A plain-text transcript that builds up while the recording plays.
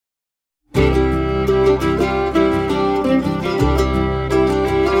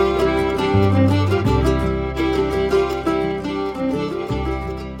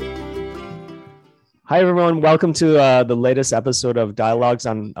Hi, everyone. Welcome to the latest episode of Dialogues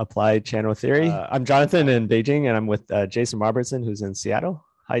on Applied Channel Theory. I'm Jonathan in Beijing, and I'm with Jason Robertson, who's in Seattle.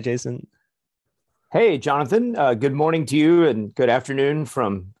 Hi, Jason. Hey, Jonathan. Good morning to you and good afternoon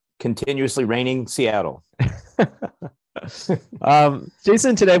from continuously raining Seattle.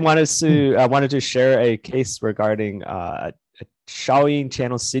 Jason today wanted to share a case regarding a Shaoyin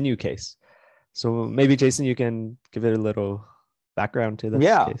channel sinew case. So maybe, Jason, you can give it a little background to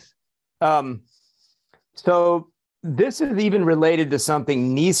this case. So this is even related to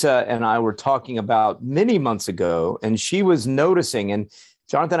something Nisa and I were talking about many months ago, and she was noticing, and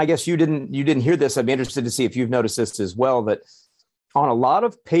Jonathan, I guess you didn't hear this. I'd be interested to see if you've noticed this as well, that on a lot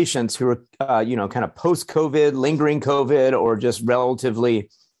of patients who are, kind of post-COVID, lingering COVID, or just relatively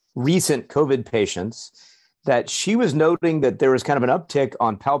recent COVID patients, that she was noting that there was kind of an uptick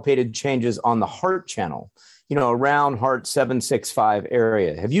on palpated changes on the heart channel, around heart 765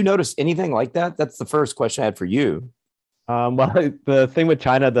 area. Have you noticed anything like that? That's the first question I had for you. Well, the thing with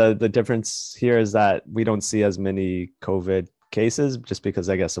China, the difference here is that we don't see as many COVID cases just because,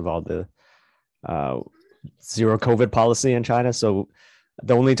 I guess, of all the zero COVID policy in China. So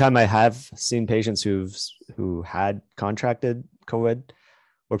the only time I have seen patients who had contracted COVID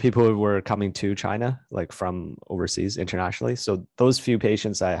were people who were coming to China, like from overseas internationally. So those few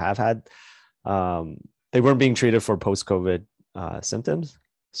patients I have had, they weren't being treated for post-COVID symptoms.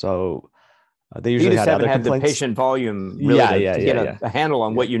 So they usually had other complaints. The patient volume really to get a handle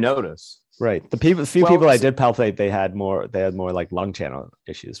on what you notice. Right. The few people I did palpate, they had more like lung channel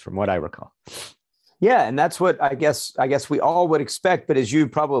issues from what I recall. Yeah. And that's what I guess we all would expect. But as you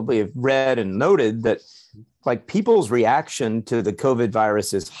probably have read and noted, that like people's reaction to the COVID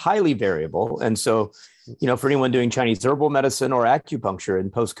virus is highly variable. And so, for anyone doing Chinese herbal medicine or acupuncture in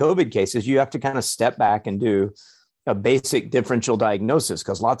post-COVID cases, you have to kind of step back and do a basic differential diagnosis,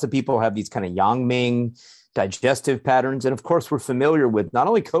 because lots of people have these kind of yang ming digestive patterns. And of course, we're familiar with not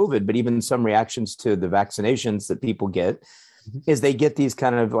only COVID, but even some reactions to the vaccinations that people get, is they get these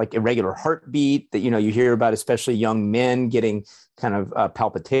kind of like irregular heartbeat that, you hear about, especially young men getting kind of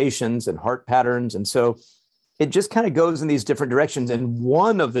palpitations and heart patterns. And so it just kind of goes in these different directions. And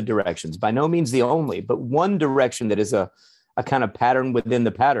one of the directions, by no means the only, but one direction that is a kind of pattern within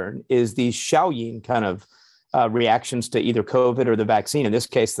the pattern is these Shaoyin kind of reactions to either COVID or the vaccine. In this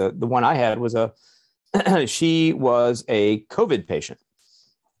case, the one I had was she was a COVID patient.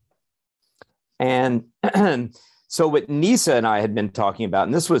 And so what Nisa and I had been talking about,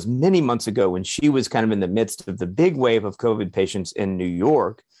 and this was many months ago when she was kind of in the midst of the big wave of COVID patients in New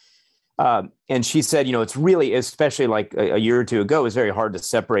York. And she said, it's really, especially like a year or two ago, it's very hard to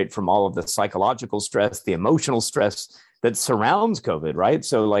separate from all of the psychological stress, the emotional stress that surrounds COVID, right?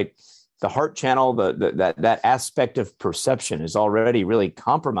 So like the heart channel, that aspect of perception is already really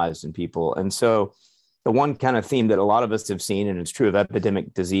compromised in people. And so the one kind of theme that a lot of us have seen, and it's true of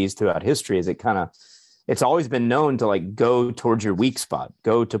epidemic disease throughout history, is it's always been known to like go towards your weak spot,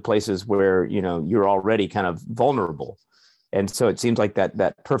 go to places where, you're already kind of vulnerable. And so it seems like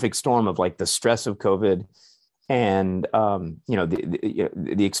that perfect storm of like the stress of COVID and,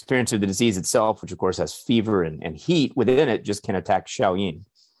 the experience of the disease itself, which of course has fever and heat within it, just can attack Shaoyin.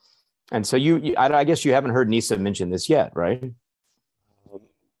 And so I guess you haven't heard Nisa mention this yet, right?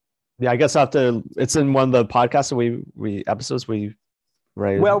 Yeah, I guess it's in one of the podcasts that episodes we.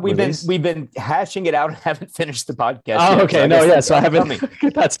 Right. Well, we've been hashing it out and haven't finished the podcast. Oh, yet, okay. So I haven't.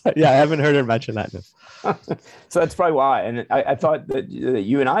 I haven't heard her mention that. So that's probably why. And I thought that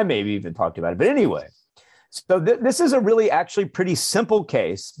you and I maybe even talked about it. But anyway, so this is a really actually pretty simple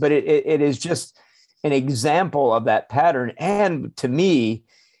case, but it is just an example of that pattern. And to me,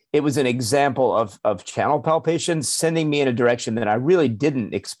 it was an example of channel palpation sending me in a direction that I really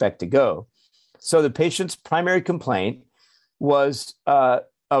didn't expect to go. So the patient's primary complaint was a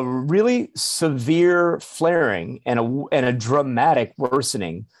really severe flaring and a dramatic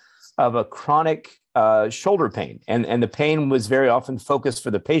worsening of a chronic shoulder pain. And the pain was very often focused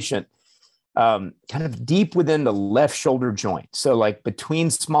for the patient kind of deep within the left shoulder joint. So like between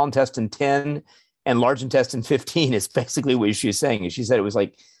small intestine 10 and large intestine 15 is basically what she was saying. And she said it was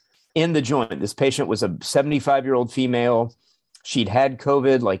like in the joint. This patient was a 75-year-old female. She'd had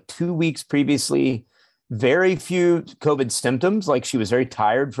COVID like 2 weeks previously. Very few COVID symptoms. Like she was very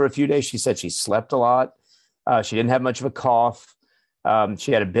tired for a few days. She said she slept a lot. She didn't have much of a cough.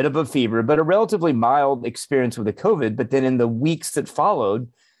 She had a bit of a fever, but a relatively mild experience with the COVID. But then in the weeks that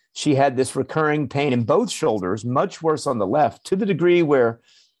followed, she had this recurring pain in both shoulders, much worse on the left, to the degree where,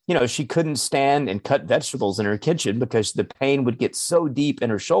 she couldn't stand and cut vegetables in her kitchen because the pain would get so deep in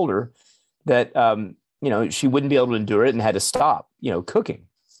her shoulder that, she wouldn't be able to endure it and had to stop, cooking.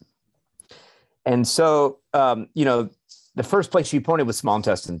 And so, the first place she pointed was small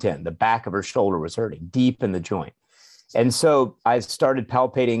intestine 10. The back of her shoulder was hurting deep in the joint. And so I started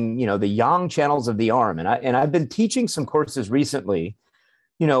palpating, the yang channels of the arm. And I've been teaching some courses recently,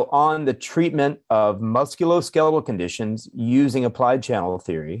 on the treatment of musculoskeletal conditions using applied channel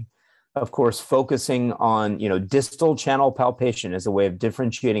theory. Of course, focusing on, distal channel palpation as a way of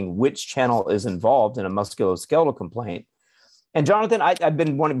differentiating which channel is involved in a musculoskeletal complaint. And Jonathan, I've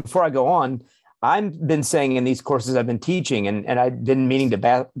been wanting, before I go on, I've been saying in these courses I've been teaching, and I've been meaning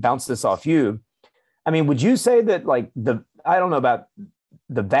to bounce this off you. I mean, would you say that I don't know about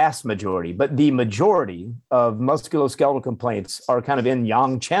the vast majority, but the majority of musculoskeletal complaints are kind of in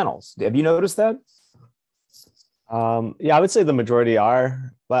yang channels? Have you noticed that? Yeah, I would say the majority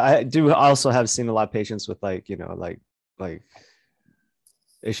are, but I do also have seen a lot of patients with like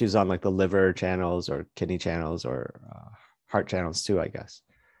issues on like the liver channels or kidney channels or heart channels too, I guess.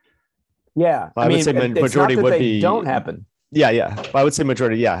 Yeah. I would say majority would be don't happen. Yeah. But I would say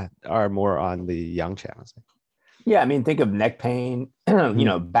majority, are more on the yang channels. Yeah. I mean, think of neck pain,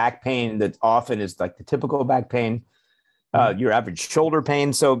 back pain that often is like the typical back pain, your average shoulder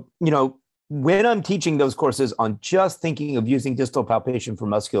pain. So, when I'm teaching those courses on just thinking of using distal palpation for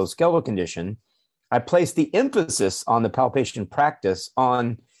musculoskeletal condition, I place the emphasis on the palpation practice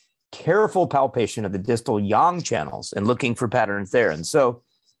on careful palpation of the distal yang channels and looking for patterns there. And so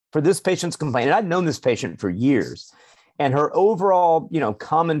for this patient's complaint, and I've known this patient for years, and her overall,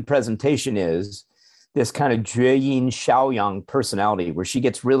 common presentation is this kind of Jueyin Xiaoyang personality where she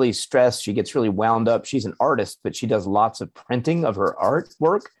gets really stressed, she gets really wound up. She's an artist, but she does lots of printing of her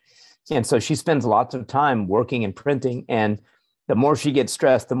artwork. And so she spends lots of time working and printing. And the more she gets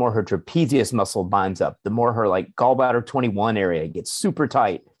stressed, the more her trapezius muscle binds up, the more her like gallbladder 21 area gets super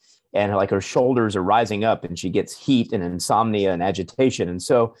tight, and her shoulders are rising up, and she gets heat and insomnia and agitation. And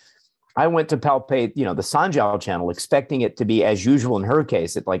so I went to palpate, the Sanjiao channel, expecting it to be as usual in her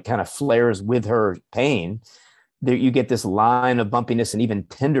case. It like kind of flares with her pain. There you get this line of bumpiness and even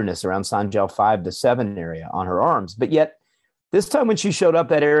tenderness around Sanjiao 5 to 7 area on her arms. But yet this time when she showed up,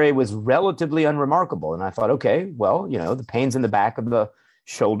 that area was relatively unremarkable. And I thought, okay, well, the pain's in the back of the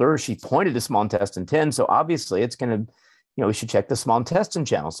shoulder. She pointed to small intestine 10. So obviously it's going to, we should check the small intestine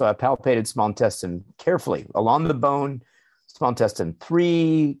channel. So I palpated small intestine carefully along the bone, small intestine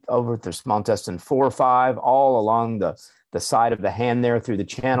 3 over to small intestine 4, 5, all along the side of the hand there through the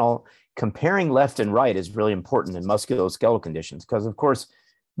channel. Comparing left and right is really important in musculoskeletal conditions because, of course,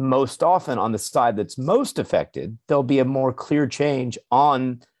 most often on the side that's most affected, there'll be a more clear change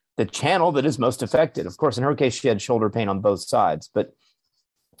on the channel that is most affected. Of course, in her case, she had shoulder pain on both sides. But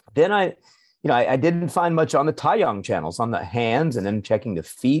then I didn't find much on the Taiyang channels, on the hands, and then checking the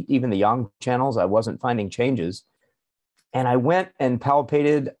feet, even the yang channels, I wasn't finding changes. And I went and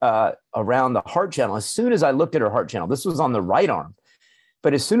palpated around the heart channel. As soon as I looked at her heart channel, this was on the right arm.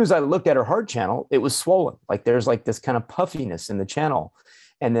 But as soon as I looked at her heart channel, it was swollen. Like there's like this kind of puffiness in the channel.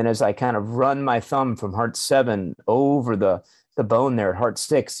 And then as I kind of run my thumb from heart 7 over the bone there at heart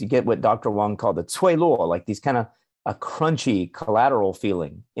 6, you get what Dr. Wang called the cui luo, like these kind of a crunchy collateral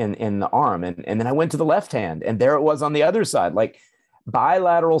feeling in the arm. And then I went to the left hand, and there it was on the other side, like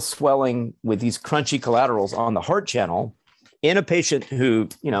bilateral swelling with these crunchy collaterals on the heart channel in a patient who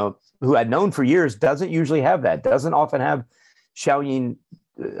I'd known for years doesn't usually have that, doesn't often have Xiaoyin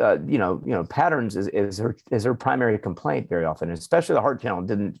patterns is her primary complaint very often, and especially the heart channel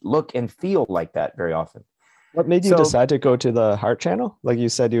didn't look and feel like that very often. What made you decide to go to the heart channel? Like you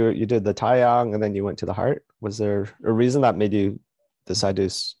said, you did the Taiyang and then you went to the heart. Was there a reason that made you decide to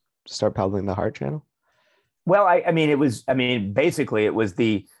start palpating the heart channel? Well, basically it was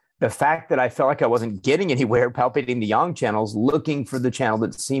the fact that I felt like I wasn't getting anywhere palpating the yang channels, looking for the channel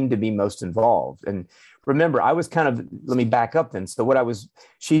that seemed to be most involved. And remember, I was let me back up then. So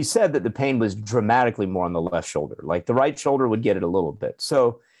she said that the pain was dramatically more on the left shoulder, like the right shoulder would get it a little bit.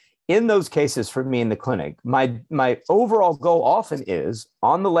 So in those cases for me in the clinic, my overall goal often is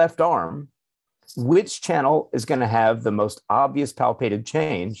on the left arm, which channel is going to have the most obvious palpated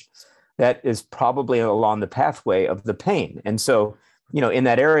change that is probably along the pathway of the pain. And so, in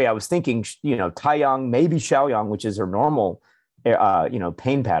that area, I was thinking, Taiyang, maybe Xiaoyang, which is her normal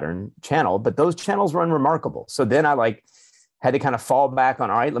pain pattern channel, but those channels were unremarkable. So then I had to kind of fall back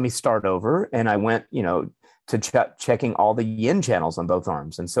on, all right, let me start over. And I went, to checking all the yin channels on both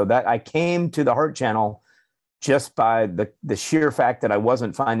arms. And so that I came to the heart channel just by the sheer fact that I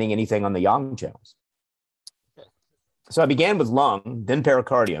wasn't finding anything on the yang channels. So I began with lung, then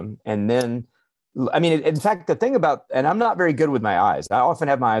pericardium, and then, in fact, the thing about, and I'm not very good with my eyes. I often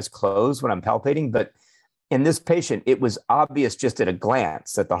have my eyes closed when I'm palpating, but in this patient, it was obvious just at a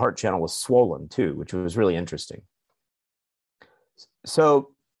glance that the heart channel was swollen too, which was really interesting.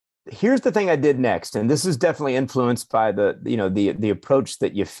 So here's the thing I did next, and this is definitely influenced by the approach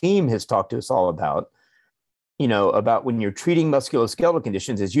that Yefim has talked to us all about. About when you're treating musculoskeletal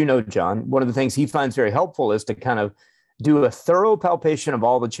conditions, as you know, John, one of the things he finds very helpful is to kind of do a thorough palpation of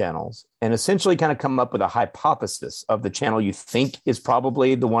all the channels and essentially kind of come up with a hypothesis of the channel you think is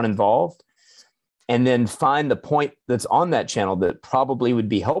probably the one involved, and then find the point that's on that channel that probably would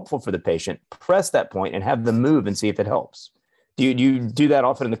be helpful for the patient, press that point and have them move and see if it helps. Do you do that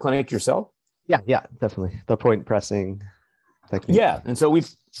often in the clinic yourself? Yeah, definitely. The point pressing technique. Yeah. And so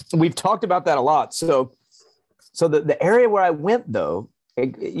we've talked about that a lot. So the area where I went, though,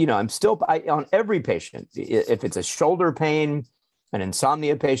 I'm still on every patient, if it's a shoulder pain, an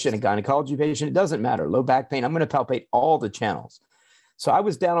insomnia patient, a gynecology patient, it doesn't matter. Low back pain, I'm going to palpate all the channels. So I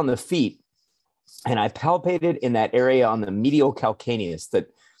was down on the feet and I palpated in that area on the medial calcaneus that,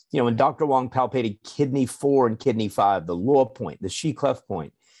 when Dr. Wong palpated kidney 4 and kidney 5, the lower point, the Shih cleft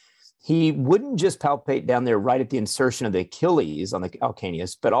point, he wouldn't just palpate down there right at the insertion of the Achilles on the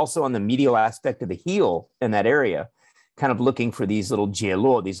calcaneus, but also on the medial aspect of the heel in that area, kind of looking for these little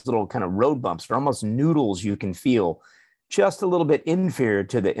giallo, these little kind of road bumps, or almost noodles you can feel just a little bit inferior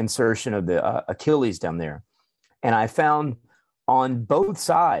to the insertion of the Achilles down there. And I found on both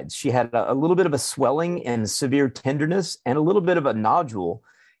sides, she had a little bit of a swelling and severe tenderness and a little bit of a nodule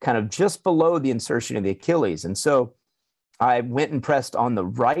kind of just below the insertion of the Achilles. And so I went and pressed on the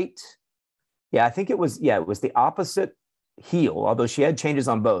right. Yeah, I think it was the opposite heel, although she had changes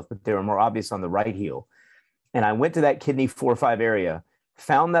on both, but they were more obvious on the right heel. And I went to that kidney 4-5 area,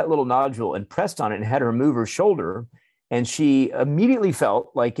 found that little nodule and pressed on it and had her move her shoulder. And she immediately felt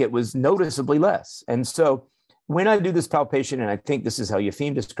like it was noticeably less. And so when I do this palpation, and I think this is how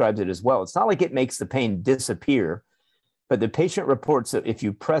Yefim describes it as well, it's not like it makes the pain disappear, but the patient reports that if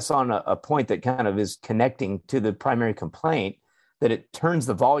you press on a point that kind of is connecting to the primary complaint, that it turns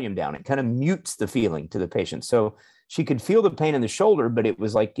the volume down. It kind of mutes the feeling to the patient. So she could feel the pain in the shoulder, but it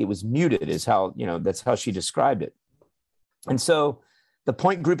was like it was muted, is how, that's how she described it. And so the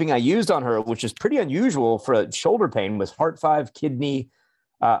point grouping I used on her, which is pretty unusual for a shoulder pain, was heart 5, kidney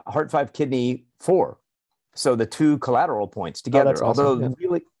 4. So the two collateral points together,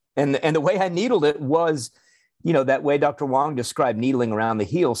 really, and the way I needled it was, that way Dr. Wong described needling around the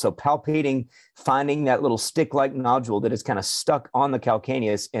heel. So palpating, finding that little stick-like nodule that is kind of stuck on the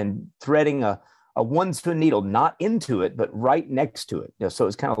calcaneus and threading a one-spoon needle, not into it, but right next to it. So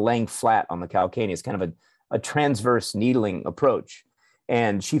it's kind of laying flat on the calcaneus, kind of a transverse needling approach.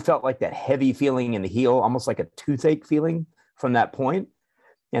 And she felt like that heavy feeling in the heel, almost like a toothache feeling from that point.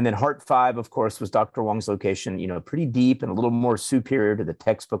 And then heart 5, of course, was Dr. Wong's location, pretty deep and a little more superior to the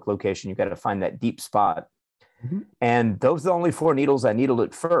textbook location. You got to find that deep spot. Mm-hmm. And those are the only 4 needles I needled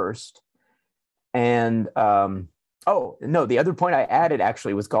at first. And, the other point I added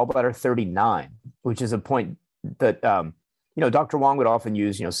actually was gallbladder 39, which is a point that, Dr. Wong would often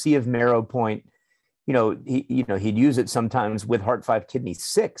use, C of marrow point. He'd use it sometimes with heart 5, kidney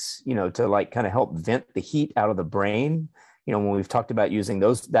 6, to like kind of help vent the heat out of the brain. When we've talked about using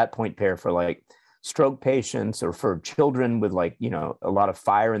that point pair for like stroke patients or for children with like, a lot of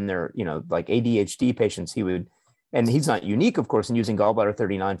fire in their, like ADHD patients, and he's not unique, of course, in using gallbladder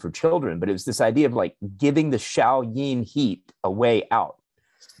 39 for children, but it was this idea of like giving the Shaoyin heat a way out.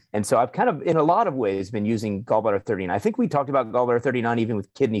 And so I've kind of, in a lot of ways, been using gallbladder 39. I think we talked about gallbladder 39 even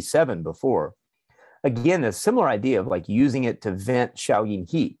with kidney 7 before. Again, a similar idea of like using it to vent Shaoyin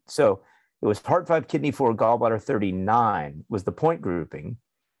heat. So it was heart 5, kidney 4, gallbladder 39 was the point grouping.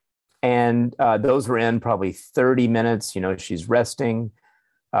 And those were in probably 30 minutes. She's resting.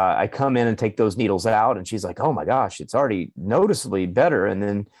 I come in and take those needles out and she's like, oh my gosh, it's already noticeably better. And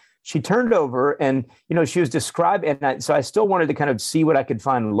then she turned over and, she was describing, so I still wanted to kind of see what I could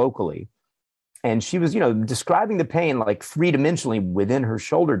find locally. And she was, describing the pain like 3-dimensionally within her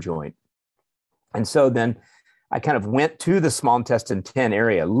shoulder joint. And so then I kind of went to the small intestine 10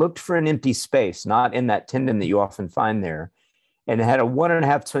 area, looked for an empty space, not in that tendon that you often find there, and had a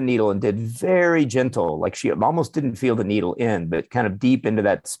 1.5 ton needle and did very gentle, like she almost didn't feel the needle in, but kind of deep into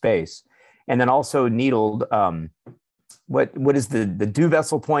that space. And then also needled what is the dew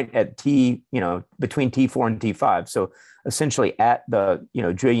vessel point at T, between T4 and T5. So essentially at the,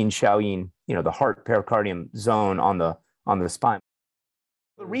 Juyin Shaoyin, the heart pericardium zone on the spine.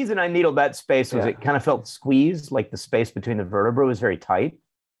 The reason I needled that space was it kind of felt squeezed, like the space between the vertebrae was very tight.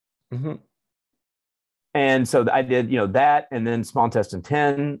 Mm-hmm. And so I did, that, and then small intestine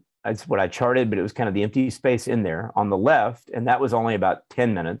 10, That's what I charted, but it was kind of the empty space in there on the left. And that was only about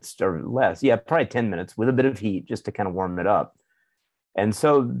 10 minutes or less. Yeah, probably 10 minutes with a bit of heat just to kind of warm it up. And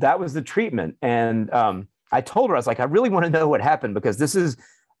so that was the treatment. And I told her, I was like, I really want to know what happened, because this is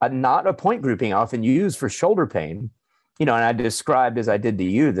not a point grouping I often use for shoulder pain. And I described, as I did to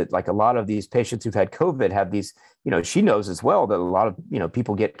you, that like a lot of these patients who've had COVID have these, she knows as well that a lot of,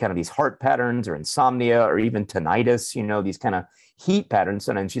 people get kind of these heart patterns or insomnia or even tinnitus, these kind of heat patterns.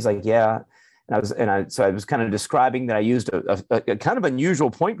 And she's like, yeah. So I was kind of describing that I used a kind of unusual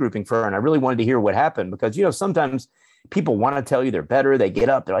point grouping for her. And I really wanted to hear what happened, because, sometimes people want to tell you they're better. They get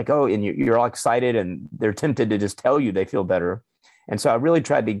up, they're like, oh, and you're all excited and they're tempted to just tell you they feel better. And so I really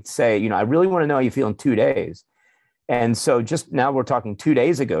tried to say, I really want to know how you feel in 2 days. And so just now, we're talking 2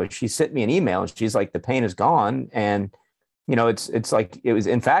 days ago, she sent me an email and she's like, the pain is gone. And, it's like, it was,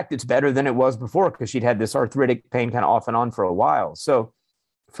 in fact, it's better than it was before, because she'd had this arthritic pain kind of off and on for a while. So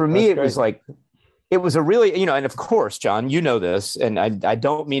for me, it was like, it was a really, and of course, John, this, and I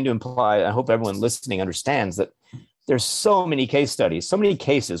don't mean to imply, I hope everyone listening understands that there's so many case studies, so many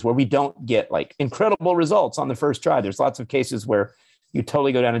cases where we don't get like incredible results on the first try. There's lots of cases where you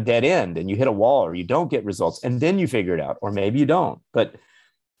totally go down a dead end and you hit a wall, or you don't get results, and then you figure it out, or maybe you don't. But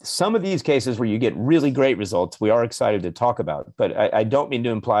some of these cases where you get really great results, we are excited to talk about. But I don't mean to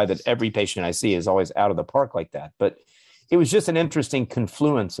imply that every patient I see is always out of the park like that. But it was just an interesting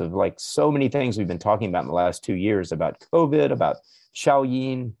confluence of like so many things we've been talking about in the last 2 years about COVID, about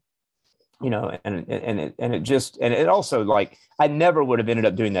Shaoyin, and it also, like, I never would have ended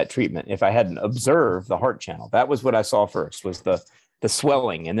up doing that treatment if I hadn't observed the heart channel. That was what I saw first, was the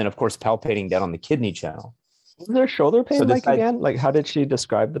swelling, and then of course palpating down on the kidney channel. Was there shoulder pain again? Like, how did she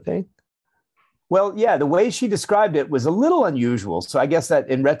describe the pain? Well, yeah, the way she described it was a little unusual. So I guess that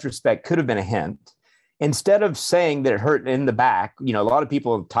in retrospect could have been a hint. Instead of saying that it hurt in the back, a lot of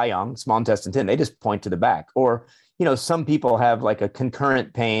people, Taiyang, small intestine 10, they just point to the back. Or, some people have like a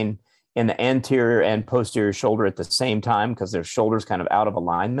concurrent pain in the anterior and posterior shoulder at the same time, because their shoulder's kind of out of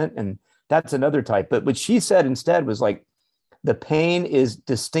alignment. And that's another type. But what she said instead was like, the pain is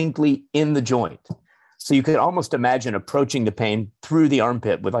distinctly in the joint. So you could almost imagine approaching the pain through the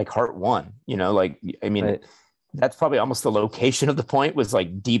armpit with like heart 1, right. That's probably almost the location of the point, was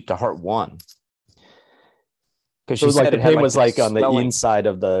like deep to heart 1. Because she said the pain was like on the inside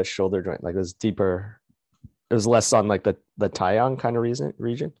of the shoulder joint, like it was deeper. It was less on like the Taiyang kind of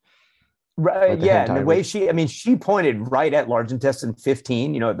region. Right. Like yeah. And the way she pointed right at large intestine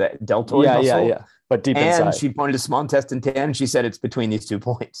 15, the deltoid muscle. Yeah. But deep inside. And she pointed to small intestine 10. And she said it's between these 2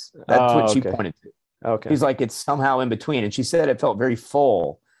 points. That's what she pointed to. Okay. He's like, it's somehow in between. And she said it felt very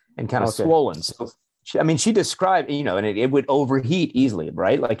full and kind of swollen. So, she described, and it would overheat easily,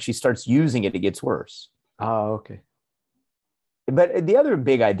 right? Like she starts using it gets worse. Oh, okay. But the other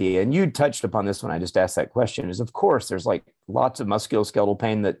big idea, and you touched upon this when I just asked that question, is of course there's like lots of musculoskeletal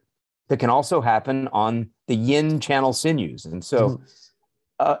pain that can also happen on the yin channel sinews. And so,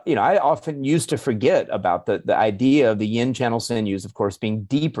 I often used to forget about the idea of the yin channel sinews, of course, being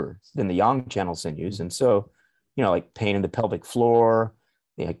deeper than the yang channel sinews. And so, like pain in the pelvic floor,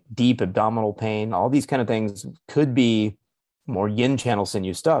 deep abdominal pain, all these kind of things could be more yin channel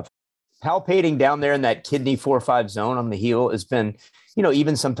sinew stuff. Palpating down there in that kidney 4-5 zone on the heel has been,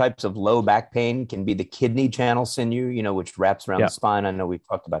 even some types of low back pain can be the kidney channel sinew, which wraps around the spine. I know we've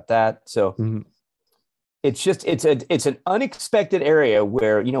talked about that. So it's just, it's an unexpected area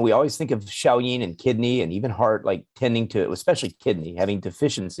where, we always think of Shaoyin and kidney and even heart, like tending to, especially kidney, having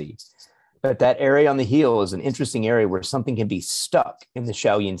deficiency. But that area on the heel is an interesting area where something can be stuck in the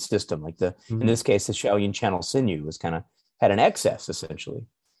Shaoyin system. Like in this case, the Shaoyin channel sinew was had an excess essentially.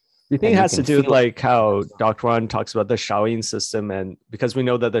 Do you think it has to do with like how Dr. Wan talks about the Shaoyin system? And because we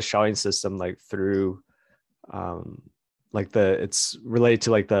know that the Shaoyin system, like through, it's related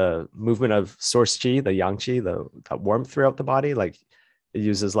to like the movement of source qi, the yang qi, that warmth throughout the body. Like it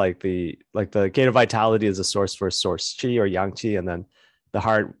uses like the gate of vitality as a source for source qi or yang qi. And then the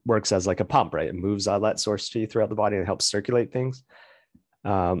heart works as like a pump, right? It moves all that source qi throughout the body and helps circulate things.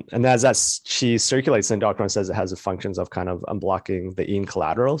 And as that qi circulates, then Dr. Wan says it has the functions of kind of unblocking the yin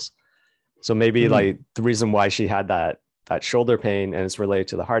collaterals. So maybe like the reason why she had that shoulder pain and it's related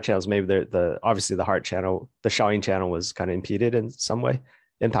to the heart channels, maybe obviously the heart channel, the Shaoyin channel was kind of impeded in some way,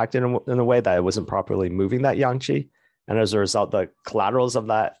 impacted in a way that it wasn't properly moving that yang qi. And as a result, the collaterals of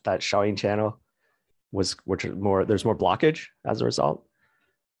that Shaoyin channel there's more blockage as a result.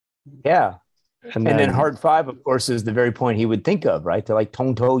 Yeah. And then heart 5, of course, is the very point he would think of, right? To like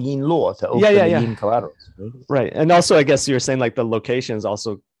tong to yin luo, to open the yin collaterals. Right. And also, I guess you're saying like the locations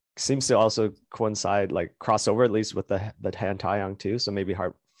seems to also coincide, like crossover, at least with the Han Taiyang too. So maybe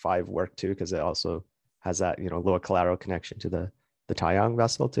heart 5 work too, because it also has that, lower collateral connection to the Taeyang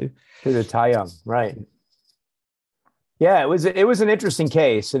vessel too. To the Taeyang, right. Yeah, it was an interesting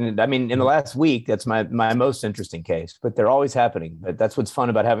case. And I mean, in the last week, that's my most interesting case, but they're always happening. But that's what's fun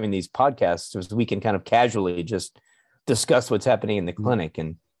about having these podcasts, is we can kind of casually just discuss what's happening in the clinic.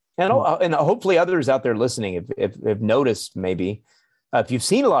 And hopefully others out there listening have noticed, maybe if you've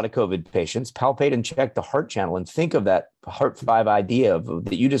seen a lot of COVID patients, palpate and check the heart channel and think of that heart 5 idea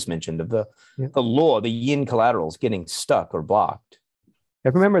that you just mentioned, of the law, the yin collaterals getting stuck or blocked. I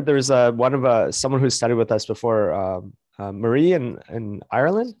remember there was someone who studied with us before, Marie in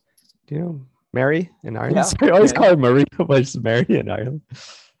Ireland. Do you know Mary in Ireland? Yeah. I always call her Marie, but it's Mary in Ireland.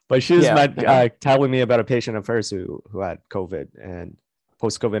 But she was telling me about a patient of hers who had COVID and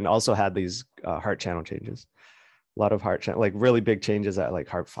post-COVID, and also had these heart channel changes. A lot of heart channel, like really big changes at like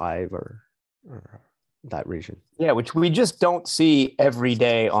heart 5 or that region. Yeah, which we just don't see every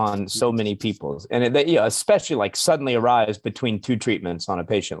day on so many people. And especially like suddenly arise between 2 treatments on a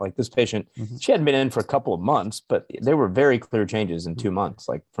patient. Like this patient, she hadn't been in for a couple of months, but there were very clear changes in 2 months,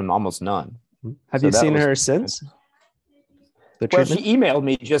 like from almost none. Have you seen her since? Well, she emailed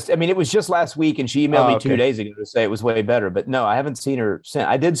me it was just last week, and she emailed me 2 days ago to say it was way better. But no, I haven't seen her since.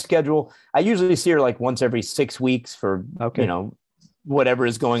 I usually see her like once every 6 weeks for, whatever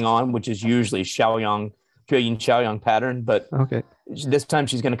is going on, which is usually Yin-Shaoyang pattern. But this time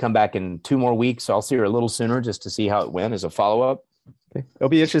she's going to come back in 2 more weeks. So I'll see her a little sooner just to see how it went as a follow-up. Okay. It'll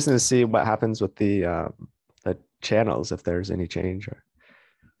be interesting to see what happens with the channels, if there's any change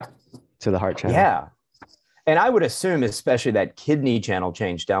to the heart channel. Yeah. And I would assume, especially that kidney channel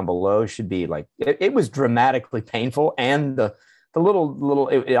change down below should be like, it was dramatically painful. And the little,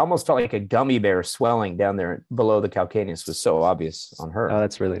 it almost felt like a gummy bear swelling down there below the calcaneus was so obvious on her. Oh,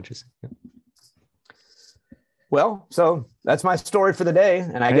 that's really interesting. Yeah. Well, so that's my story for the day.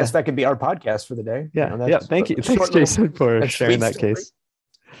 And I guess that could be our podcast for the day. Yeah. Thank you. Thanks, Jason, for sharing that case.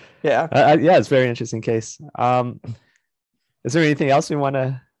 Yeah. It's a very interesting case. Is there anything else we want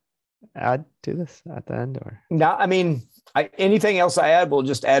to add to this at the end, or? No, I mean, anything else I add will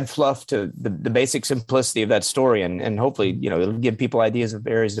just add fluff to the basic simplicity of that story, and hopefully, it'll give people ideas of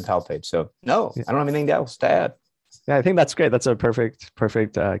areas to palpate. So no, I don't have anything else to add. Yeah, I think that's great. That's a perfect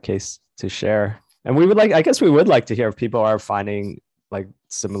case to share. And we would like to hear if people are finding like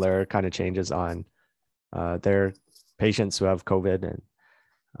similar kind of changes on their patients who have COVID, and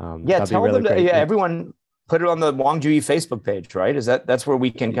tell them everyone. Put it on the Wang Jui Facebook page, right? That's where we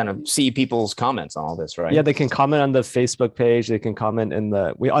can kind of see people's comments on all this, right? Yeah, they can comment on the Facebook page. They can comment on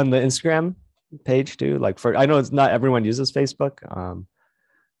the Instagram page too. Like I know it's not everyone uses Facebook.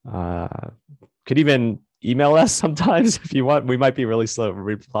 Could even email us sometimes if you want. We might be really slow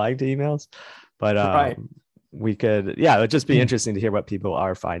replying to emails, but we could. Yeah, it would just be interesting to hear what people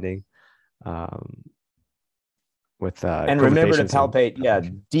are finding. And remember to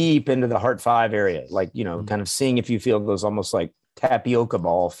palpate, deep into the heart 5 area, like, kind of seeing if you feel those almost like tapioca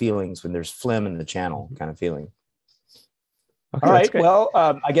ball feelings when there's phlegm in the channel kind of feeling. Okay, all right. Well,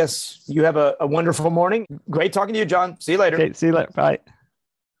 I guess you have a wonderful morning. Great talking to you, John. See you later. Okay, see you later. Bye.